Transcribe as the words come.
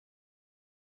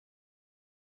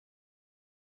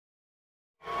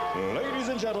Ladies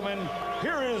and gentlemen,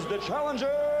 here is the challenger,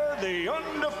 the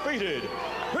undefeated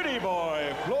pretty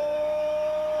boy,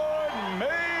 FLOYD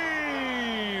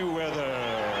MAYWEATHER.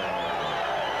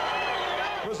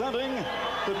 Presenting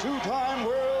the two-time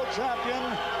world champion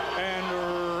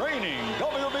and reigning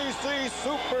WBC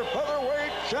super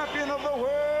featherweight champion of the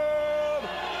world,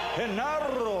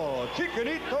 GENARO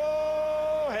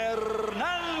HERNANDEZ.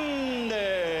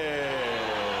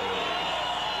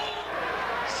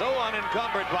 So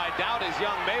unencumbered by doubt is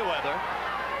young Mayweather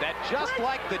that just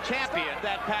like the champion,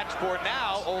 that patch for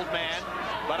now, old man,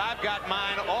 but I've got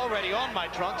mine already on my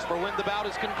trunks for when the bout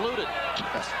is concluded.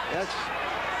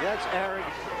 That's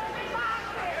arrogant.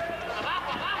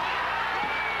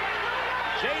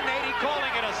 Jay Nady calling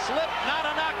it a slip, not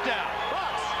a knockdown.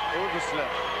 It was a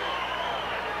slip.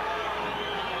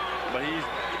 But he's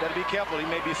got to be careful. He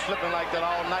may be slipping like that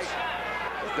all night.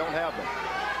 Just don't have them.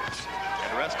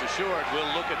 And rest assured, we'll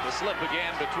look at the slip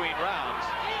again between rounds.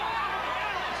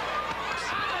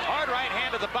 Hard right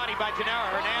hand to the body by GENARO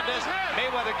Hernandez.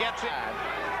 Mayweather gets it.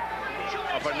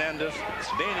 Of Hernandez.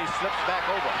 Then he slips back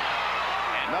over.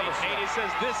 And Nady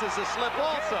says this is a slip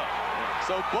also.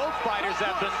 So both fighters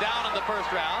have been down in the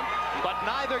first round, but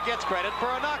neither gets credit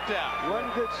for a knockdown. One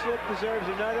good slip deserves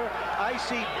another. I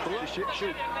see.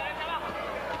 Shoot.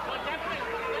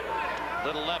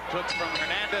 Little left hooks from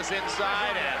Hernandez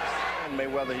inside, and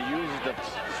Mayweather, he uses the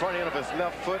front end of his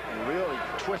left foot and really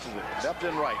twists it, left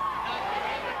and right.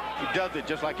 He does it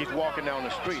just like he's walking down the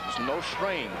street. There's no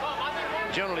strain.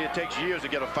 Generally, it takes years to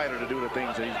get a fighter to do the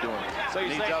things that he's doing. So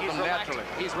you say does them naturally.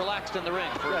 He's relaxed in the ring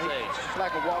for his age. It's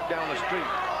like a walk down the street.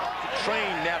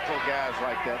 Trained natural guys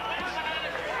like that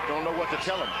don't know what to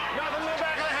tell him.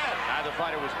 Neither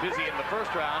fighter was busy in the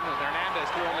first round, and Hernandez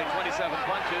threw only 27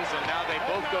 punches, and now they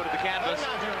both go to the canvas.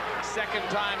 Second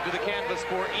time to the canvas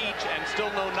for each, and still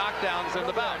no knockdowns in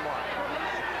the bout.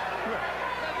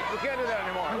 We can't do that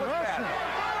anymore.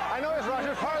 I know it's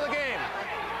Russian, part of the game.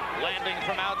 Landing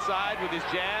from outside with his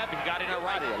jab, he got in a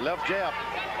right. Left jab.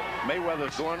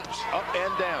 Mayweather's going up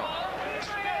and down.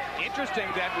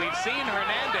 Interesting that we've seen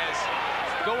Hernandez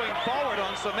going forward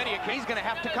on so many occasions. He's going to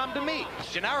have to come to me.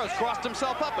 GENARO's crossed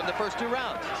himself up in the first two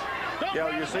rounds.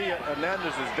 Yeah, you see,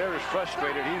 Hernandez is very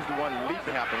frustrated. He's the one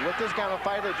leaping happen. With this kind of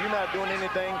fighter, if you're not doing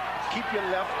anything, keep your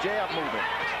left jab moving.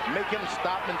 Make him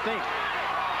stop and think.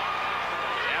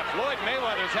 Yeah, FLOYD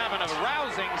Mayweather's having a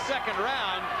rousing second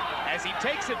round as he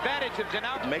takes advantage of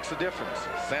GENARO. Makes a difference.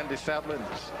 Sandy Saddler and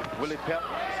Willie Pep.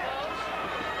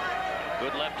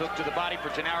 Good left hook to the body for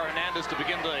GENARO Hernandez to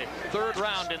begin the third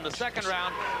round. In the second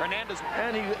round, Hernandez...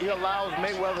 And he allows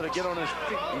Mayweather to get on his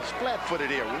feet. He's flat-footed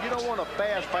here. Well, you don't want a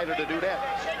fast fighter to do that.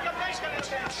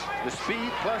 The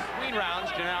speed plus... Between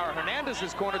rounds, GENARO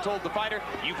Hernandez's corner told the fighter,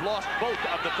 you've lost both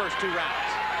of the first two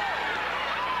rounds.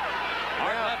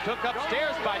 Hard left hook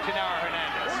upstairs by GENARO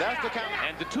Hernandez. That's the count.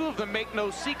 And the two of them make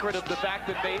no secret of the fact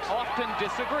that they often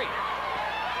disagree.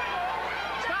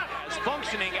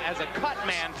 Functioning as a cut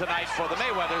man tonight for the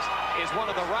Mayweathers is one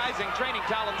of the rising training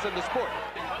talents in the sport.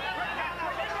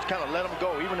 Just kind of let them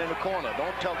go, even in the corner.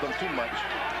 Don't tell them too much.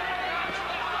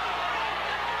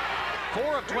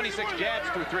 4 of 26 jabs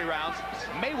through 3 rounds.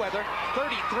 Mayweather,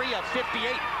 33 of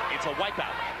 58. It's a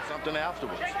wipeout. Something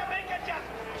afterwards.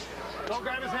 Don't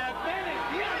grab his head.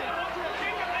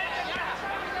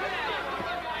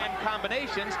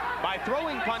 Combinations by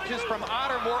throwing punches from odd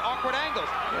or more awkward angles.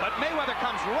 But Mayweather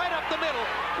comes right up the middle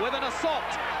with an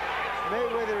assault.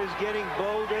 Mayweather is getting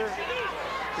bolder.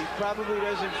 He probably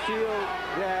doesn't feel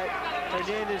that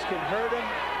Hernandez can hurt him.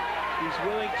 He's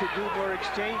willing to do more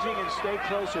exchanging and stay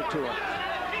closer to him.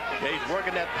 Yeah, he's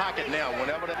working that pocket now.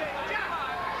 Whenever that...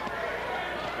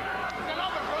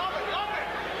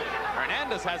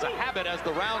 Hernandez has a habit as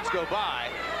the rounds go by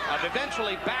of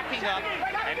eventually backing up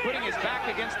and putting his back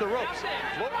against the ropes.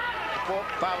 4,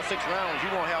 5, or 6 rounds, you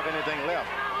won't have anything left.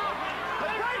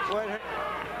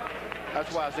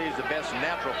 That's why I say he's the best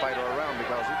natural fighter around,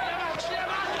 because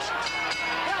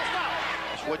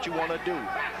it's what you want to do.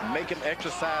 Make him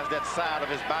exercise that side of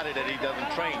his body that he doesn't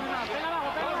train.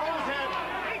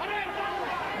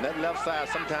 And that left side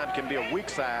sometimes can be a weak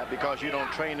side because you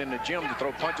don't train in the gym to throw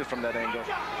punches from that angle.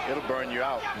 It'll burn you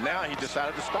out. Now he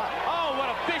decided to stop. Oh, what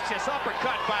a vicious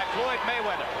uppercut by FLOYD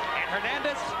Mayweather. And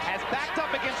Hernandez has backed up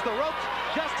against the ropes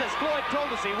just as FLOYD told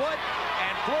us he would.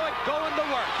 And FLOYD going to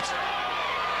work.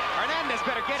 Hernandez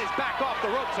better get his back off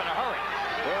the ropes in a hurry.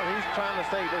 Well, he's trying to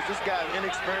say, this guy's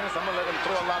inexperienced. I'm going to let him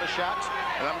throw a lot of shots,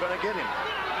 and I'm going to get him.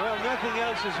 Well, nothing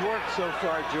else has worked so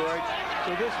far, George.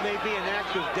 So this may be an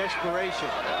act of desperation.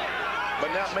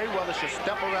 But now Mayweather should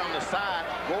step around the side.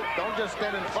 Don't just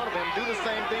stand in front of him. Do the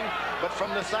same thing, but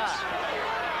from the side.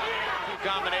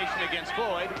 combination against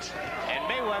Floyd. And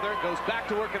Mayweather goes back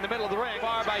to work in the middle of the ring.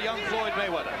 Far by young Floyd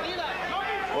Mayweather.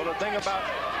 Well, the thing about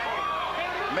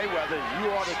Mayweather, you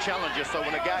are the challenger, so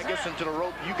when a guy gets into the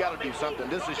rope, you got to do something.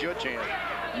 This is your chance.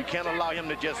 You can't allow him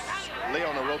to just lay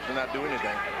on the ropes and not do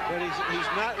anything. But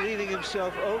he's not leaving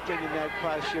himself open in that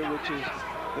posture, which is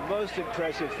the most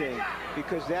impressive thing,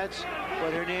 because that's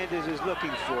what Hernandez is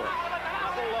looking for.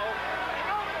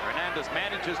 Hernandez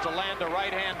manages to land a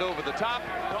right hand over the top.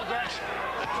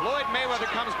 Floyd Mayweather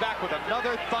comes back with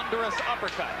another thunderous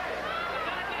uppercut.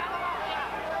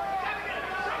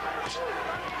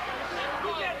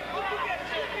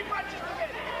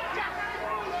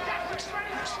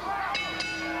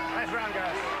 Nice round,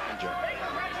 guys.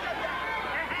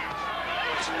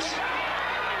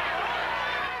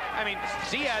 I mean,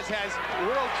 Diaz has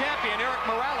world champion Eric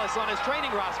Morales on his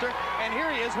training roster, and here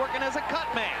he is working as a cut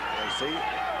man. You see,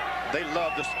 they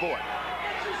love the sport.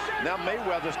 Now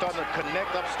Mayweather's starting to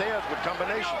connect upstairs with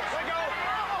combinations.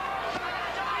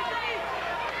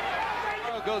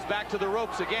 Goes back to the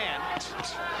ropes again.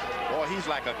 Boy, he's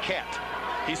like a cat.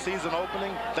 He sees an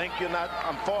opening,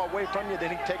 I'm far away from you, then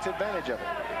he takes advantage of it.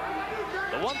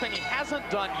 The one thing he hasn't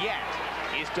done yet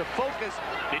is to focus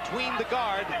between the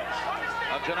guard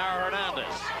of Genaro Hernandez.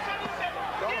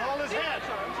 Don't hold his head.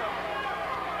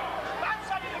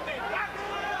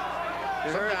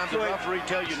 Sometimes the referee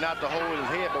tells you not to hold his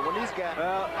head, but when these guys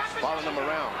following him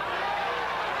around,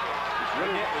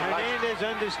 Hernandez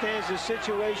understands the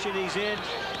situation he's in,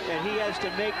 and he has to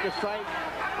make the fight.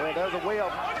 Well, there's a way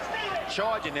of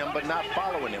charging him, but not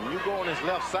following him. You go on his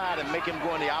left side and make him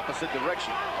go in the opposite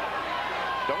direction.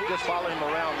 Don't just follow him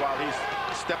around while he's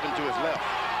stepping to his left.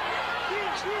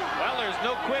 Well, there's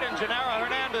no quit in Genaro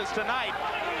Hernandez tonight.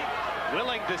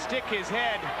 Willing to stick his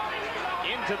head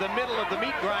into the middle of the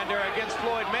meat grinder against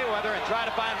Floyd Mayweather and try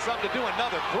to find something to do.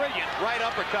 Another brilliant right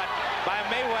uppercut by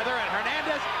Mayweather, and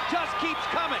Hernandez just keeps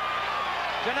coming.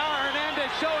 Genaro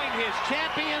Hernandez showing his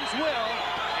champion's will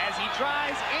as he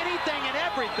tries anything and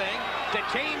everything to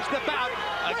change the bout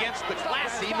against the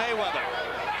classy Mayweather.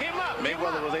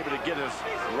 Mayweather was able to get his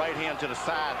right hand to the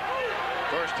side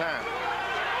first time.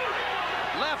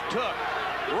 Left hook,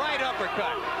 right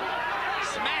uppercut,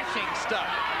 smashing stuff.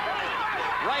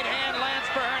 Right hand lands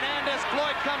for Hernandez.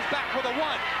 Floyd comes back with a 1,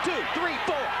 2, 3,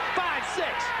 4, 5, 6.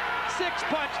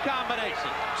 Six-punch combination.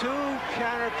 Two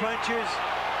counter punchers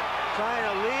trying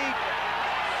to lead,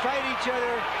 fight each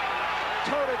other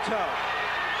toe-to-toe.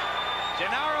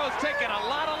 Genaro's taking a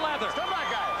lot of leather. Come on,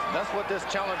 guys. That's what this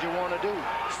challenger want to do.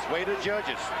 Sway the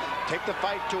judges. Take the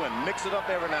fight to him. Mix it up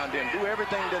every now and then. Do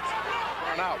everything that's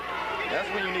run out. That's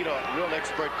when you need a real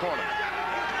expert corner.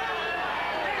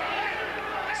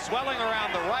 Swelling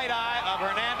around the right eye of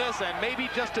Hernandez, and maybe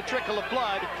just a trickle of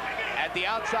blood at the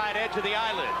outside edge of the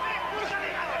eyelid.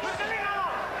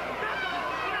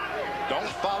 Don't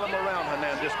follow him around,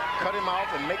 Hernandez. Cut him off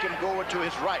and make him go to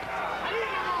his right.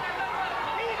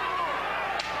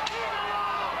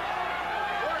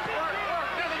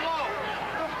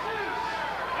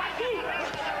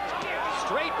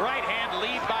 Straight right hand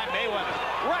lead by Mayweather.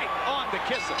 Right on the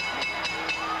kisser.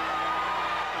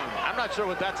 I'm not sure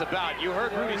what that's about. You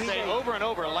heard Rudy say over and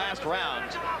over last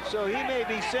round. So he may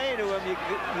be saying to him, you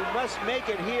must make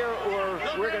it here or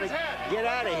we're going to get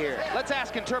out of here. Let's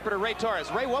ask interpreter Ray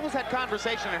Torres. Ray, what was that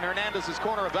conversation in Hernandez's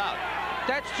corner about?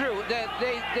 That's true.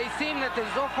 They seem that they're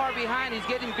so far behind. He's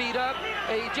getting beat up.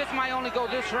 He just might only go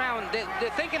this round.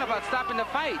 They're thinking about stopping the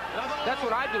fight. That's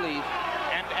what I believe.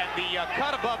 And the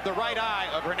cut above the right eye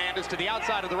of Hernandez to the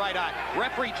outside of the right eye.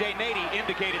 Referee Jay Nady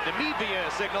indicated to me via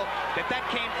a signal that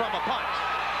came from a punch,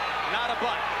 not a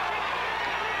butt.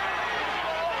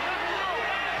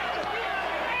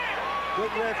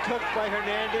 Good left hook by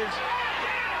Hernandez.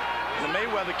 The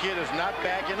Mayweather kid is not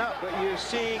backing up. But you're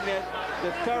seeing that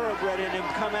the thoroughbred in him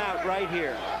come out right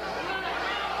here.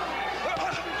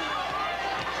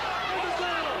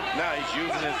 Now he's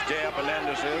using his jab,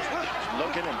 Hernandez is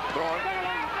looking and throwing.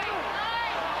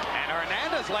 And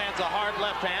Hernandez lands a hard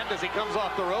left hand as he comes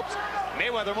off the ropes.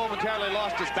 Mayweather momentarily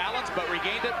lost his balance, but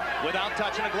regained it without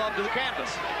touching a glove to the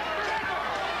canvas.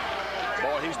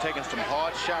 Boy, he's taking some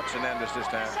hard shots, Hernandez, this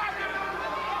time.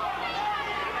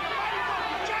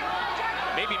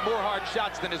 Maybe more hard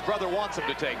shots than his brother wants him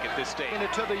to take at this stage.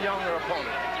 To the younger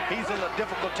opponent. He's in a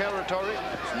difficult territory,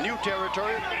 new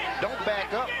territory. Don't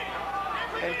back up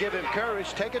and give him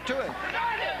courage. Take it to him.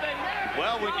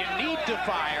 Well, when you need to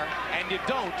fire and you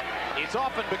don't, it's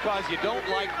often because you don't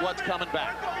like what's coming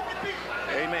back.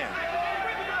 Amen.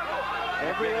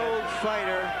 Every old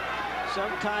fighter,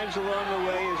 sometimes along the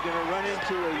way, is going to run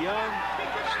into a young,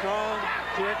 strong,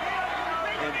 quick,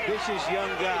 ambitious young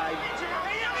guy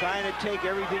trying to take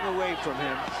everything away from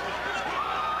him.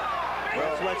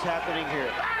 That's what's happening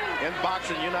here. In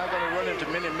boxing, you're not going to run into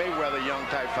many Mayweather young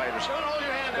type fighters.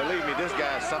 Believe me, this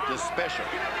guy is something special.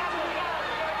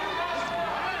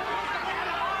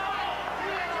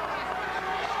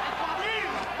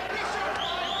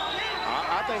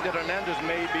 I think that Hernandez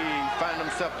may be finding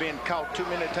himself being caught too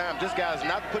many times. This guy's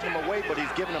not putting him away, but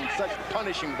he's giving him such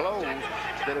punishing blows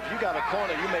that if you got a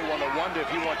corner, you may want to wonder if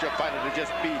you want your fighter to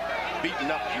just be beaten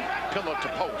up, pillar to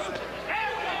post.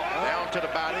 Down to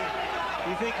the body.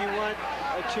 You think a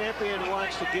champion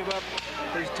wants to give up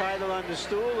his title on the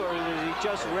stool, or does he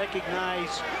just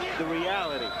recognize the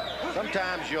reality?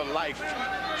 Sometimes your life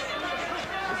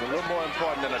is a little more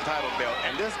important than a title belt,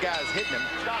 and this guy's hitting him.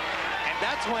 And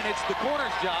that's when it's the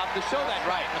corner's job to show that.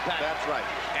 Right, that's right.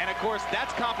 And of course,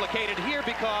 that's complicated here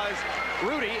because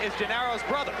Rudy is Genaro's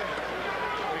brother.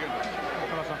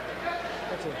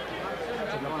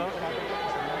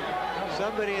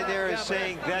 Somebody in there is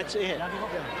saying that's it.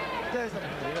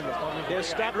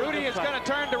 Rudy is going to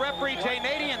turn to referee Jay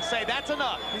Nady and say that's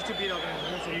enough.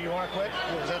 You want to quit?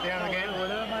 Is that the end of the game?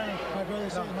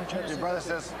 Your brother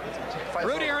says.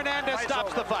 Rudy Hernandez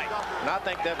stops the fight. And I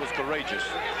think that was courageous.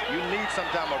 You need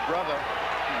sometime a brother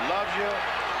who loves you,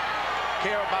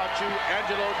 care about you.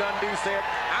 Angelo Dundee said,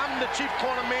 "I'm the chief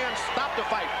corner man. Stop the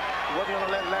fight." He wasn't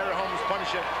going to let Larry Holmes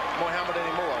punish Muhammad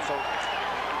anymore. So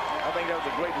I think that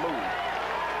was a great move.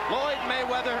 Floyd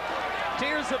Mayweather,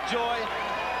 tears of joy.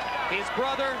 His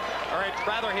brother, or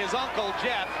rather his uncle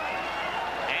Jeff,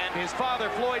 and his father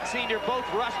Floyd Sr. both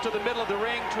rushed to the middle of the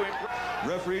ring to improve.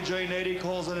 Referee Jay Nady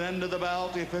calls an end to the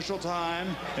bout. The official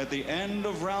time at the end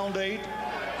of round 8.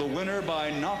 The winner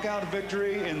by knockout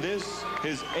victory in this,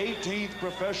 his 18th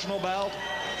professional bout,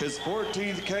 his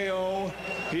 14th KO.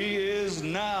 He is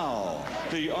now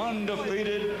the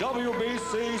undefeated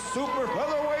WBC Super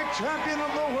Featherweight Champion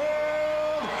of the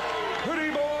World,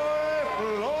 Pretty Boy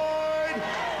Floyd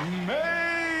Mayweather.